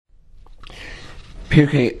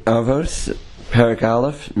Pirke Avot, Perek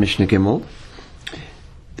Aleph, Mishna Gimel.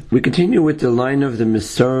 We continue with the line of the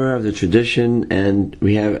Masorah of the tradition, and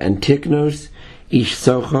we have Antignos ish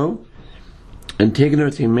Socho.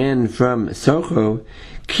 Antignos, a man from Socho,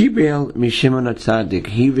 Kibel Mishimon HaTzadik.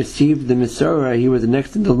 He received the Masorah. He was the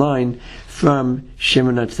next in the line from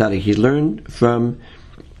Shimon HaTzadik. He learned from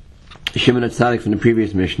Shimon HaTzadik from the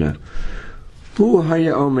previous Mishnah. Hu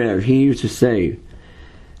Haya Omer. He used to say,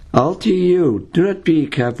 Al to you, do not be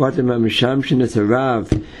kavadimamishamshin as a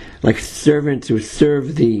rav, like servants who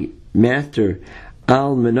serve the master,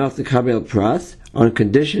 al menach the kabel pras, on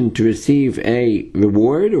condition to receive a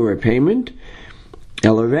reward or a payment.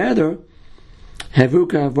 Or rather, havu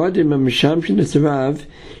kavadimamishamshin as a rav,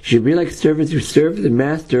 should be like servants who serve the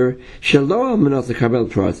master, shelo al menach the kabel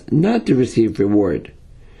pras, not to receive reward.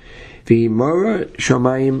 V'himara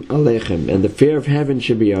shamayim alechem, and the fear of heaven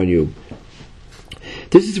should be on you.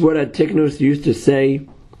 This is what Antignos used to say,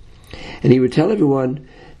 and he would tell everyone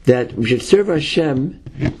that we should serve Hashem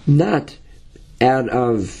not out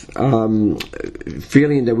of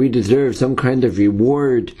feeling that we deserve some kind of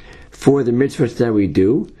reward for the mitzvahs that we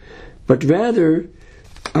do, but rather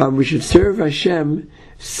we should serve Hashem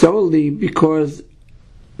solely because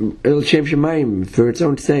El Shem Shemaim, for its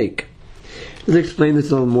own sake. Let's explain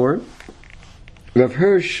this a little more. Rav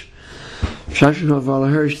Hirsch,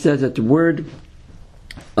 Hirsch says that the word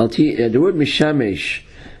mishamesh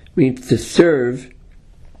means to serve.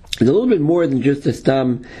 It's a little bit more than just a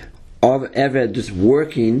stam of eved, just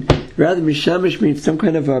working. Rather, mishamesh means some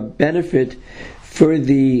kind of a benefit for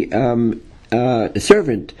the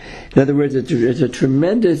servant. In other words, it's a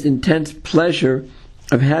tremendous, intense pleasure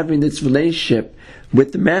of having this relationship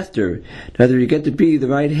with the master. In other words, you get to be the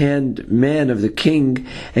right-hand man of the king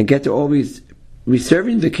and get to always be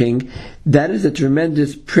serving the king. That is a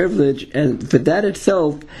tremendous privilege, and for that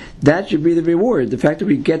itself, that should be the reward. The fact that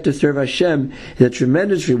we get to serve Hashem is a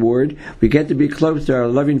tremendous reward. We get to be close to our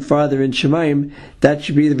loving Father in Shemaim. That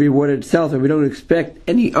should be the reward itself, and we don't expect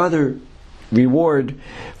any other reward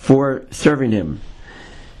for serving Him.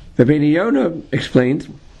 Rabbi Yonah explains,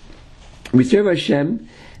 we serve Hashem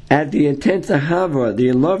at the intense ahava,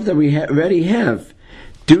 the love that we already have,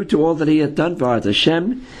 due to all that He has done for us.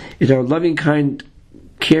 Hashem is our loving, kind,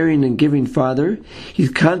 caring, and giving Father.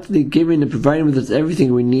 He's constantly giving and providing with us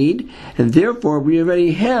everything we need, and therefore we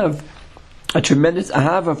already have a tremendous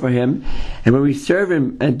ahava for Him, and when we serve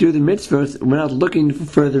Him and do the mitzvahs, we're not looking for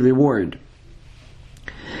further reward.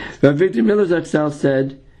 Rav Victor Miller Zatzal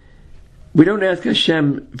said, we don't ask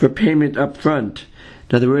Hashem for payment up front.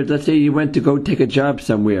 In other words, let's say you went to go take a job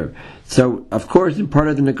somewhere. So, of course, in part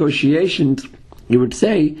of the negotiations, you would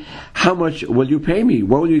say, how much will you pay me?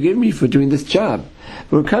 What will you give me for doing this job?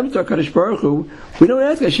 But when it comes to HaKadosh Baruch Hu, we don't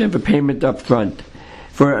ask Hashem for payment up front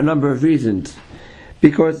for a number of reasons.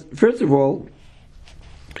 Because, first of all,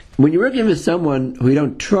 when you're working with someone who you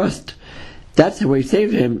don't trust, that's the way you say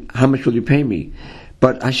to him, how much will you pay me?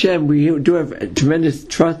 But Hashem, we do have a tremendous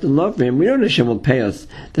trust and love for Him. We know Hashem will pay us.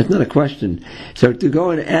 That's not a question. So to go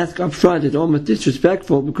and ask up front is almost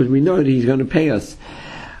disrespectful because we know that He's going to pay us.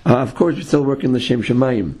 Of course, we're still working L'Shem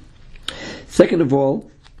Shemayim. Second of all,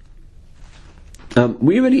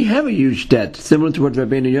 we already have a huge debt, similar to what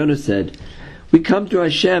Rabbeinu Yonah said. We come to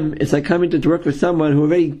Hashem, it's like coming to work with someone who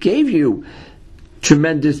already gave you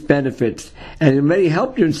tremendous benefits and already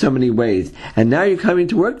helped you in so many ways. And now you're coming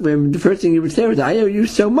to work with Him, the first thing you would say is, I owe you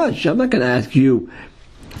so much. I'm not going to ask you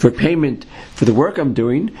for payment for the work I'm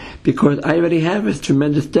doing because I already have this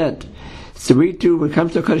tremendous debt. So we too, when it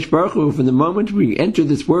comes to HaKadosh Baruch Hu, from the moment we enter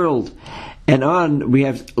this world and on, we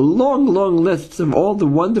have long lists of all the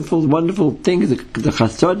wonderful things, the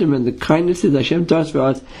chasadim and the kindnesses Hashem does for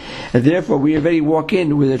us, and therefore we already walk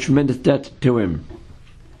in with a tremendous debt to Him.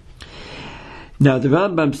 Now the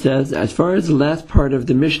Rambam says, as far as the last part of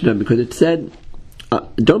the Mishnah, because it said,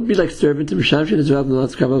 don't be like servants, don't be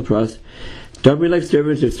like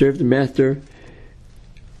servants who serve the master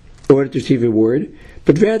in order to receive a reward,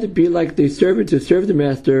 but rather be like the servants who serve the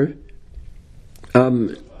master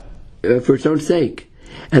for its own sake.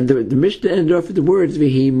 And the Mishnah ended off with the words,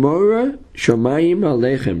 V'himora shomayim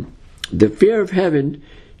alechem. The fear of heaven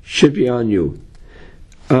should be on you.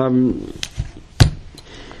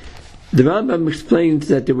 The Rambam explains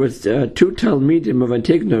that there was two Talmidim of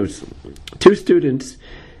Antignos, two students,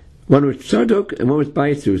 one was Tzadok and one was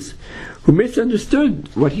Baisus, who misunderstood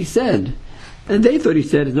what he said. And they thought he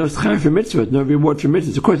said, there's no schar for mitzvahs, no reward for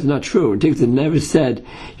mitzvahs. Of course, it's not true. Antignos never said,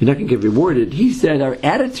 you're not going to get rewarded. He said, our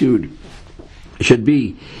attitude should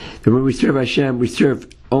be that when we serve Hashem, we serve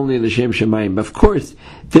only in the Shem Shemayim. But of course,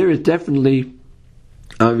 there is definitely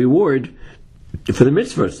a reward for the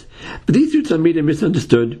mitzvahs. But these two Talmidim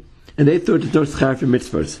misunderstood, and they thought there's no schar for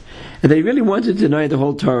mitzvahs. And they really wanted to deny the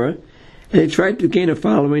whole Torah, and they tried to gain a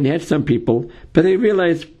following, they had some people, but they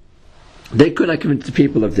realized they could not convince the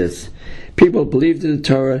people of this. People believed in the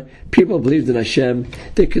Torah, people believed in Hashem,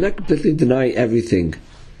 they could not completely deny everything.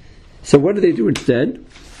 So what did they do instead?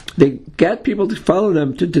 They got people to follow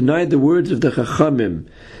them to deny the words of the Chachamim,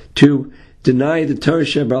 to deny the Torah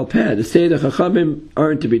Sheba'al Peh, to say the Chachamim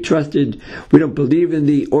aren't to be trusted, we don't believe in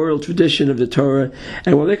the oral tradition of the Torah,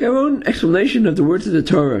 and we'll make our own explanation of the words of the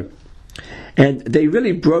Torah. And they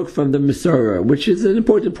really broke from the Masorah, which is an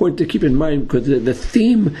important point to keep in mind, because the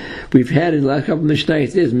theme we've had in the last couple of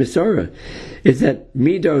Mishnayos is Masorah, is that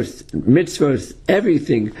midos, mitzvos,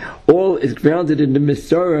 everything, all is grounded in the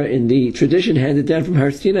Masorah, in the tradition handed down from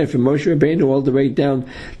Har Sinai, from Moshe Rabbeinu all the way down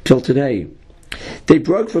till today. They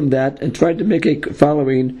broke from that and tried to make a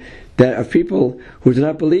following that of people who do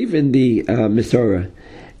not believe in the Masorah.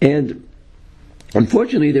 And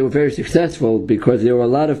unfortunately, they were very successful because there were a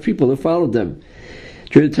lot of people who followed them.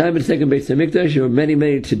 During the time of the second Beis HaMikdash, there were many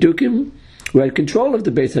tzaddukim who had control of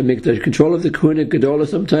the Beis HaMikdash, control of the Kohuna Gedola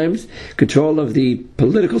sometimes, control of the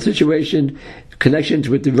political situation, connections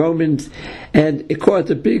with the Romans, and it caused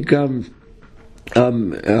a big damage.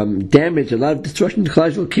 A lot of destruction to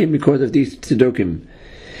Klal came because of these tzaddukim.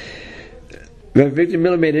 Rav Victor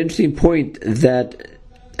Miller made an interesting point that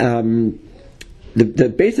the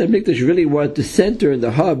Beis HaMikdash really was the center and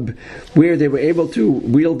the hub where they were able to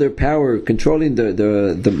wield their power, controlling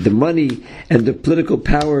the money and the political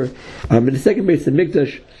power. In the second Beis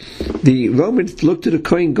HaMikdash, the Romans looked to the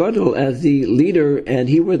Kohen Gadol as the leader, and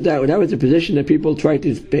he was that was a position that people tried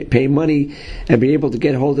to pay money and be able to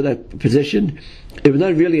get hold of that position. It was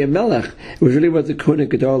not really a melech; it was the Kohuna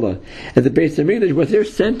Gedola, and the Beis HaMikdash was their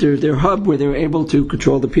center, their hub, where they were able to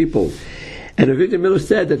control the people. And Victor Miller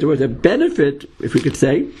said that there was a benefit, if we could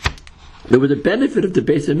say, there was a benefit of the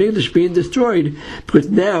Beis HaMikdash being destroyed, because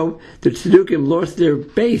now the tzaddukim lost their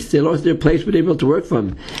base, they lost their place where they were able to work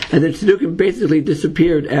from. And the tzaddukim basically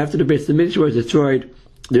disappeared after the Beis HaMikdash was destroyed.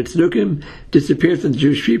 The tzaddukim disappeared from the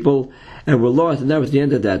Jewish people and were lost, and that was the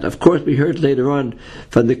end of that. Of course, we heard later on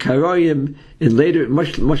from the Karoyim in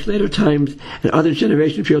much later times, and other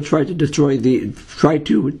generations of people tried to deny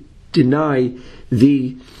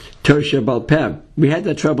the Torah Sheba'al Peh. We had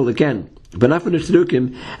that trouble again, but not for the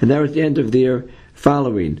tzaddukim, and that was the end of their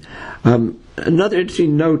following. Another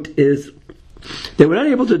interesting note is they were not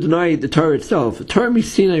able to deny the Torah itself. The Torah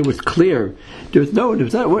Sinai was clear. It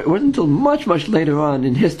wasn't until much later on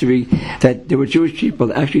in history that there were Jewish people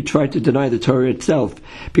that actually tried to deny the Torah itself,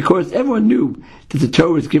 because everyone knew that the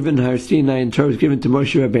Torah was given to Har Sinai and the Torah was given to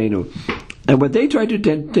Moshe Rabbeinu. And what they tried to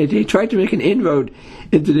do, they tried to make an inroad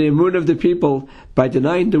into the emunah of the people by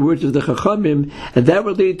denying the words of the Chachamim, and that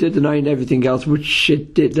would lead to denying everything else, which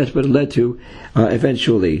it did. That's what it led to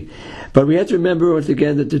eventually. But we have to remember once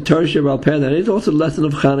again that the Torah Sheba'al Peh, that is also the lesson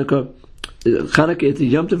of Chanukah. Chanukah is the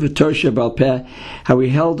Yom Tov of Torah Sheba'al Peh, how we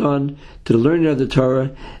held on to the learning of the Torah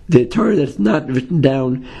that's not written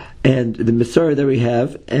down, and the Masorah that we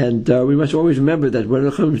have, and we must always remember that what the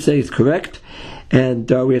Chachamim say is correct,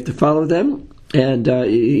 and we have to follow them. And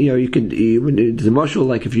you can there's a mashal,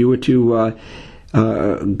 like if you were to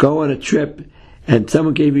go on a trip and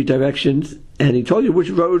someone gave you directions and he told you which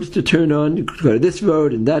roads to turn on, you could go to this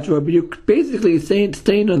road and that road, but you basically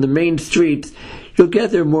staying on the main streets, you'll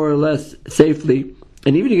get there more or less safely.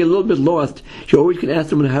 And even if you get a little bit lost, you always can ask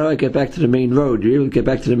someone, how do I get back to the main road? You're able to get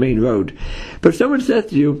back to the main road. But if someone says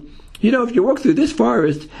to you, if you walk through this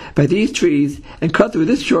forest by these trees and cut through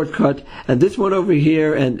this shortcut and this one over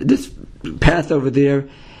here and this path over there,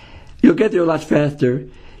 you'll get there a lot faster.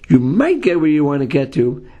 You might get where you want to get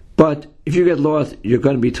to, but if you get lost, you're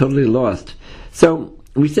going to be totally lost. So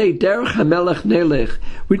we say derech hamelech nelech.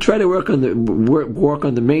 We try to walk on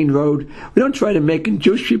the main road. We don't try to make, and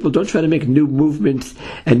Jewish people don't try to make new movements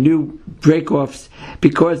and new break-offs,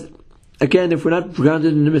 because again, if we're not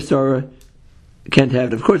grounded in the Masorah, can't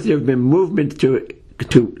have it. Of course, there have been movements to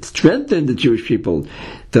strengthen the Jewish people,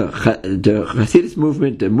 the Hasidus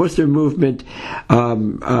movement, the Muslim movement,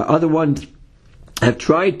 other ones have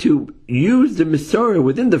tried to use the Masorah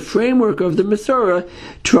within the framework of the Masorah,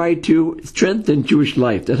 try to strengthen Jewish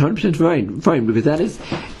life. That's 100% fine, because that is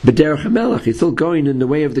B'derech HaMelech. You're still going in the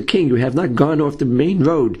way of the king. You have not gone off the main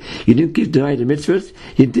road. You didn't deny the mitzvahs.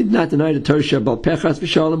 You did not deny the Torah Sheba'al Peh Chas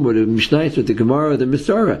v'Shalom, or the Mishnah, or the Gemara, or the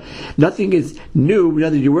Masorah. Nothing is new.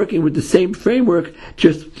 Rather, you're working with the same framework,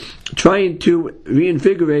 just trying to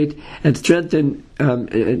reinvigorate and strengthen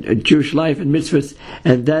Jewish life and mitzvahs,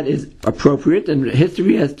 and that is appropriate. And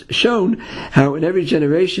history has shown how in every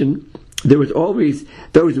generation there was always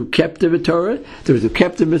those who kept the Torah, those who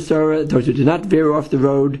kept the Masorah, those who did not veer off the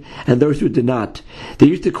road, and those who did not. They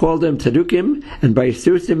used to call them Tzadukim, and by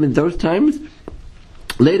Susim in those times.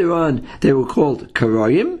 Later on, they were called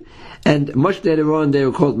Karoyim, and much later on, they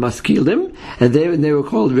were called Maskilim, and they were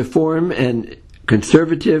called Reform and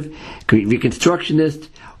Conservative, Reconstructionist,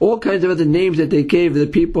 all kinds of other names that they gave the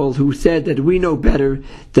people who said that we know better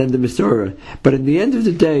than the Masorah. But in the end of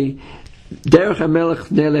the day, Derech HaMelech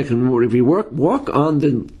Nelech, and if we walk on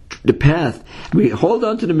the path, we hold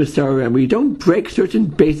on to the Masorah, and we don't break certain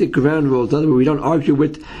basic ground rules. In other words, we don't argue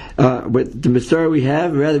with the Masorah we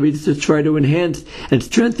have. Rather, we just try to enhance and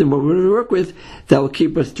strengthen what we're going to work with. That will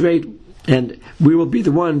keep us straight, and we will be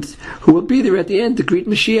the ones who will be there at the end to greet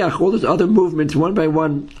Mashiach. All those other movements, one by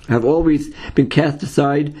one, have always been cast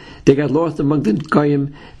aside. They got lost among the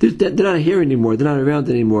Goyim. They're not here anymore. They're not around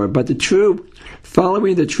anymore. But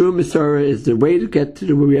following the true Masorah is the way to get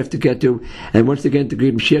to where we have to get to. And once again, to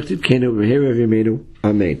greet Mashiach Tzidkenu,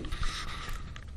 Amen.